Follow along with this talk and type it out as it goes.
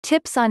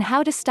Tips on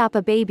how to stop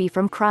a baby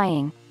from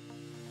crying.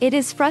 It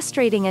is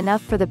frustrating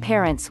enough for the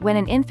parents when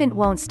an infant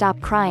won't stop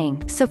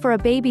crying, so for a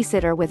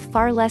babysitter with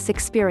far less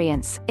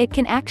experience, it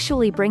can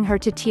actually bring her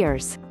to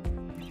tears.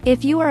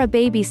 If you are a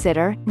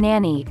babysitter,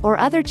 nanny, or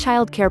other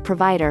childcare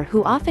provider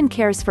who often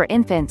cares for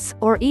infants,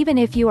 or even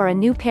if you are a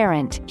new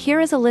parent, here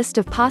is a list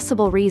of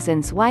possible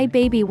reasons why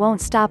baby won't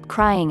stop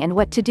crying and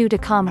what to do to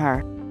calm her.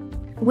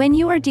 When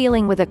you are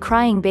dealing with a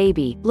crying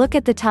baby, look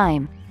at the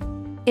time.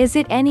 Is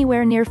it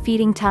anywhere near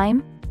feeding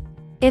time?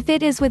 If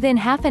it is within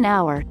half an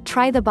hour,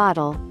 try the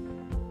bottle.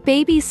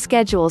 Babies'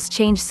 schedules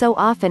change so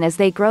often as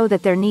they grow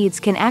that their needs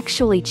can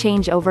actually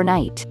change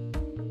overnight.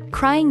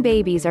 Crying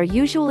babies are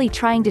usually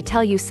trying to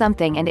tell you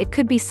something, and it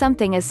could be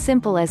something as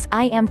simple as,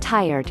 "I am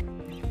tired."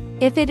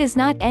 If it is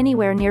not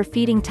anywhere near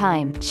feeding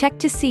time, check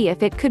to see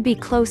if it could be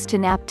close to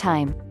nap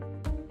time.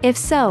 If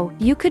so,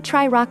 you could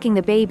try rocking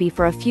the baby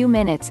for a few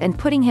minutes and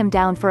putting him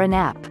down for a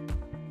nap.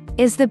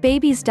 Is the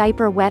baby's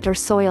diaper wet or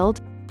soiled?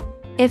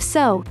 If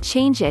so,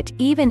 change it,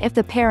 even if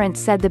the parent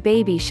said the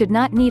baby should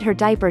not need her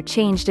diaper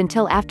changed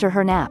until after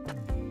her nap.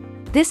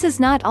 This is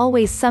not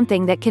always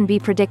something that can be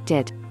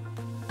predicted.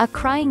 A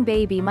crying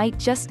baby might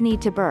just need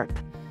to burp.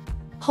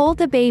 Hold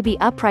the baby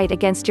upright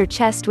against your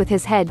chest with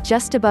his head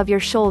just above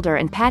your shoulder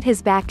and pat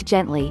his back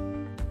gently.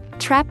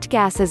 Trapped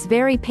gas is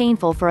very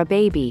painful for a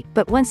baby,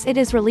 but once it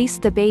is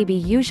released, the baby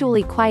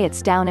usually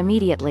quiets down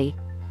immediately.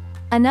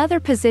 Another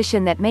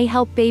position that may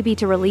help baby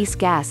to release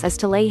gas is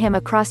to lay him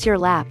across your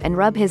lap and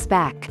rub his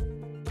back.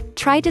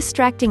 Try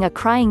distracting a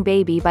crying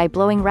baby by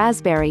blowing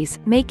raspberries,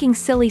 making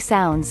silly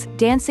sounds,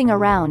 dancing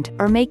around,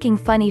 or making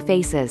funny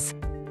faces.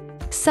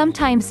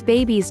 Sometimes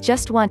babies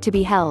just want to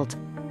be held.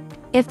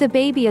 If the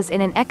baby is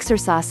in an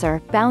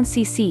exerciser,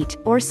 bouncy seat,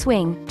 or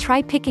swing,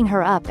 try picking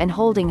her up and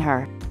holding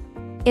her.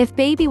 If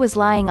baby was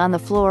lying on the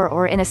floor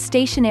or in a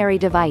stationary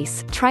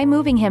device, try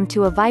moving him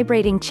to a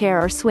vibrating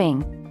chair or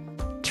swing.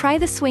 Try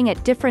the swing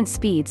at different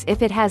speeds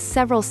if it has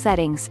several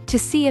settings, to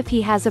see if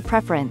he has a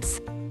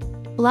preference.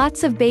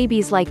 Lots of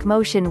babies like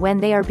motion when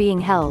they are being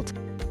held.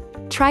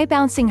 Try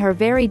bouncing her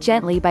very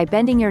gently by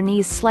bending your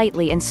knees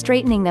slightly and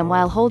straightening them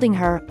while holding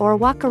her, or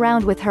walk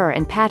around with her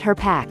and pat her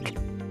back.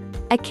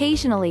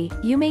 Occasionally,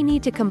 you may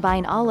need to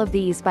combine all of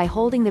these by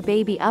holding the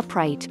baby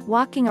upright,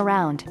 walking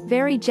around,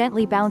 very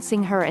gently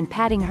bouncing her and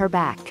patting her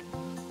back.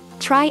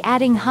 Try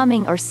adding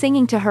humming or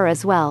singing to her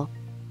as well.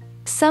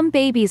 Some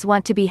babies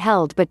want to be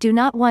held but do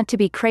not want to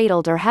be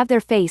cradled or have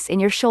their face in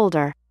your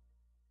shoulder.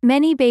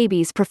 Many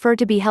babies prefer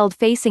to be held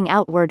facing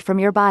outward from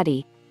your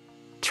body.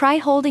 Try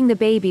holding the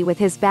baby with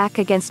his back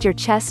against your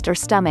chest or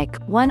stomach,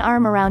 one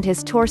arm around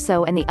his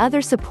torso and the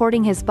other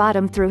supporting his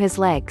bottom through his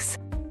legs.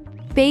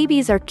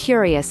 Babies are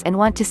curious and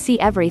want to see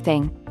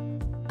everything.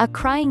 A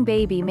crying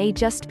baby may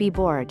just be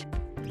bored.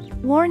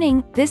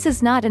 Warning: this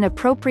is not an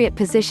appropriate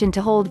position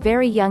to hold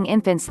very young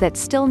infants that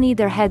still need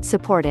their head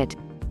supported.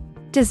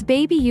 Does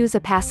baby use a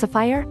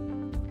pacifier?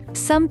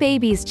 Some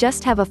babies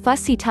just have a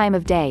fussy time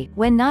of day,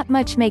 when not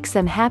much makes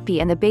them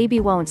happy and the baby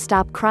won't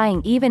stop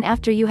crying even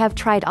after you have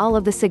tried all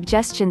of the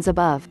suggestions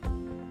above.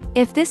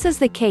 If this is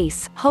the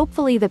case,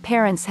 hopefully the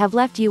parents have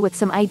left you with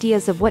some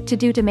ideas of what to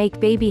do to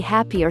make baby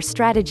happy or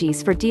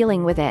strategies for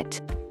dealing with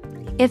it.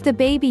 If the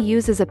baby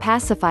uses a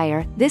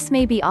pacifier, this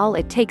may be all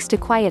it takes to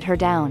quiet her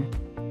down.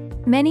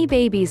 Many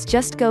babies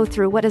just go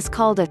through what is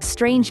called a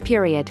strange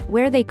period,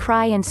 where they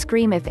cry and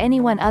scream if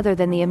anyone other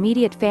than the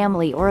immediate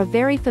family or a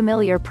very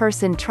familiar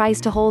person tries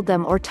to hold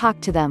them or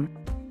talk to them.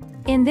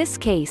 In this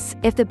case,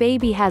 if the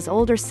baby has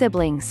older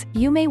siblings,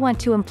 you may want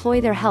to employ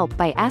their help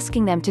by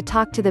asking them to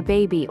talk to the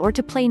baby or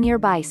to play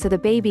nearby so the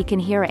baby can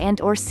hear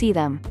and/or see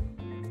them.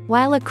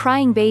 While a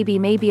crying baby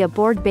may be a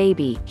bored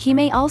baby, he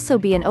may also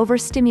be an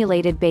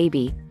overstimulated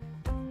baby.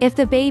 If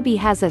the baby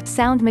has a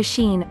sound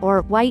machine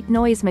or white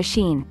noise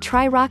machine,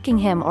 try rocking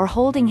him or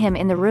holding him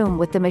in the room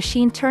with the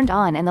machine turned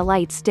on and the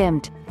lights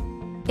dimmed.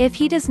 If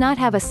he does not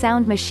have a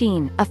sound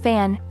machine, a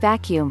fan,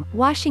 vacuum,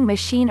 washing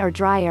machine or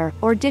dryer,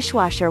 or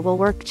dishwasher will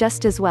work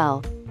just as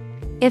well.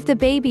 If the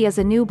baby is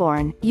a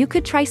newborn, you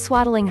could try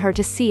swaddling her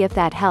to see if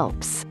that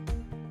helps.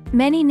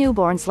 Many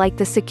newborns like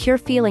the secure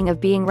feeling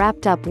of being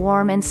wrapped up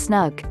warm and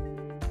snug.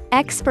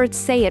 Experts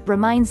say it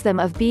reminds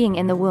them of being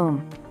in the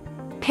womb.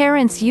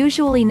 Parents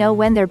usually know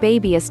when their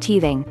baby is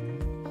teething.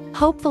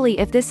 Hopefully,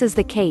 if this is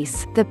the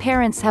case, the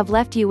parents have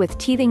left you with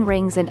teething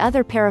rings and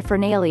other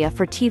paraphernalia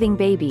for teething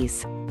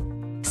babies.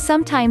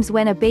 Sometimes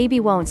when a baby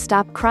won't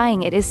stop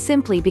crying, it is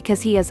simply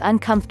because he is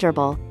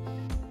uncomfortable.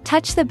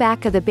 Touch the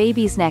back of the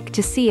baby's neck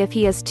to see if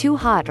he is too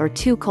hot or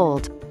too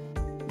cold.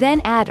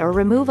 Then add or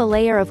remove a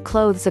layer of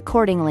clothes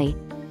accordingly.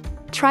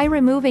 Try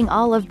removing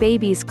all of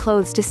baby's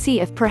clothes to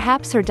see if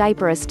perhaps her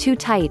diaper is too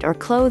tight or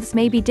clothes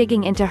may be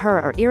digging into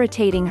her or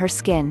irritating her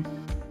skin.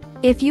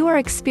 If you are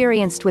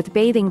experienced with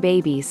bathing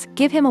babies,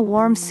 give him a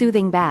warm,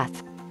 soothing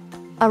bath.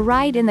 A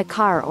ride in the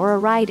car or a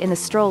ride in the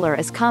stroller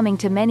is calming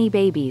to many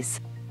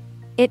babies.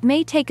 It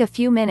may take a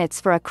few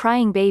minutes for a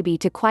crying baby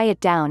to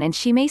quiet down and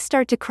she may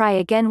start to cry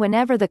again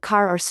whenever the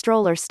car or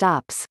stroller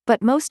stops,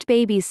 but most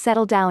babies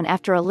settle down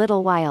after a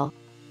little while.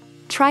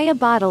 Try a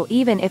bottle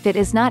even if it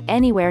is not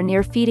anywhere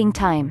near feeding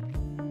time.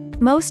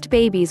 Most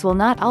babies will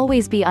not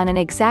always be on an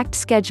exact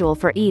schedule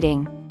for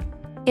eating.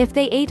 If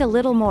they ate a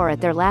little more at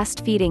their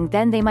last feeding,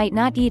 then they might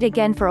not eat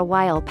again for a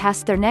while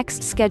past their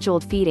next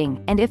scheduled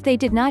feeding, and if they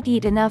did not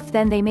eat enough,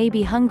 then they may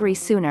be hungry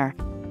sooner.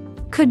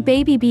 Could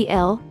baby be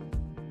ill?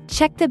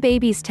 Check the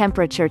baby's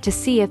temperature to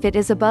see if it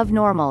is above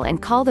normal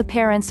and call the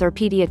parents or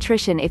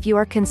pediatrician if you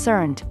are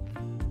concerned.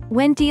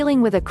 When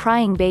dealing with a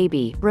crying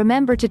baby,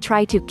 remember to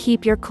try to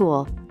keep your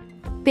cool.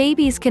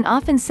 Babies can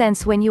often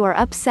sense when you are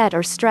upset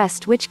or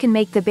stressed, which can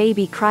make the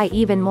baby cry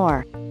even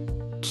more.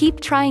 Keep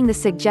trying the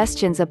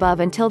suggestions above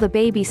until the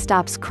baby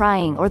stops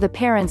crying or the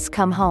parents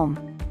come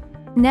home.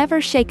 Never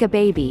shake a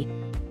baby.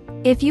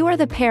 If you are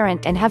the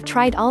parent and have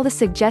tried all the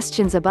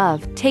suggestions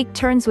above, take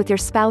turns with your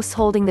spouse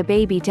holding the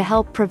baby to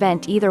help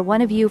prevent either one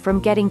of you from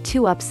getting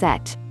too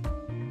upset.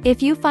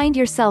 If you find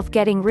yourself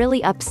getting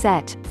really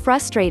upset,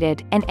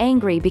 frustrated, and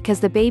angry because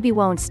the baby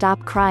won't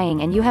stop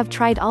crying and you have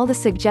tried all the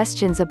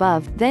suggestions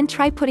above, then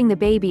try putting the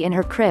baby in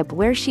her crib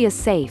where she is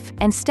safe,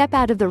 and step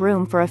out of the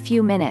room for a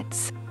few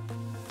minutes.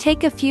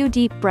 Take a few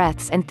deep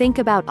breaths and think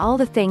about all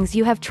the things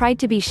you have tried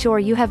to be sure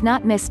you have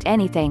not missed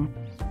anything.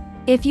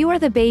 If you are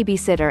the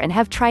babysitter and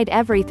have tried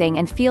everything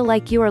and feel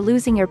like you are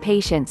losing your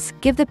patience,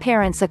 give the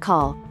parents a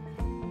call.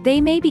 They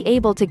may be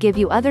able to give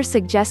you other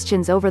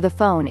suggestions over the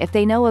phone if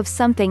they know of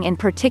something in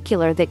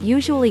particular that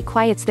usually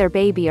quiets their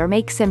baby or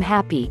makes him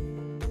happy.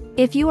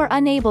 If you are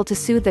unable to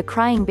soothe the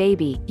crying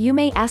baby, you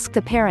may ask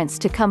the parents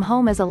to come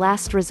home as a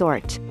last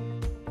resort.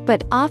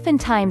 But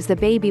oftentimes the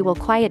baby will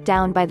quiet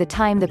down by the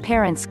time the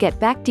parents get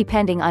back,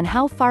 depending on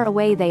how far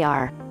away they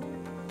are.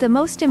 The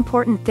most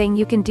important thing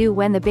you can do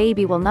when the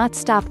baby will not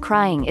stop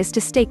crying is to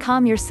stay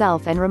calm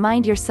yourself and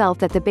remind yourself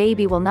that the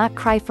baby will not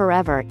cry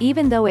forever,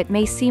 even though it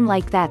may seem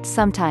like that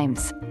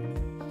sometimes.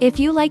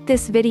 If you like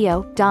this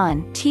video,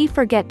 don't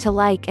forget to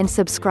like and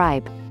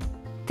subscribe.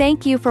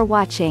 Thank you for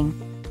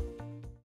watching.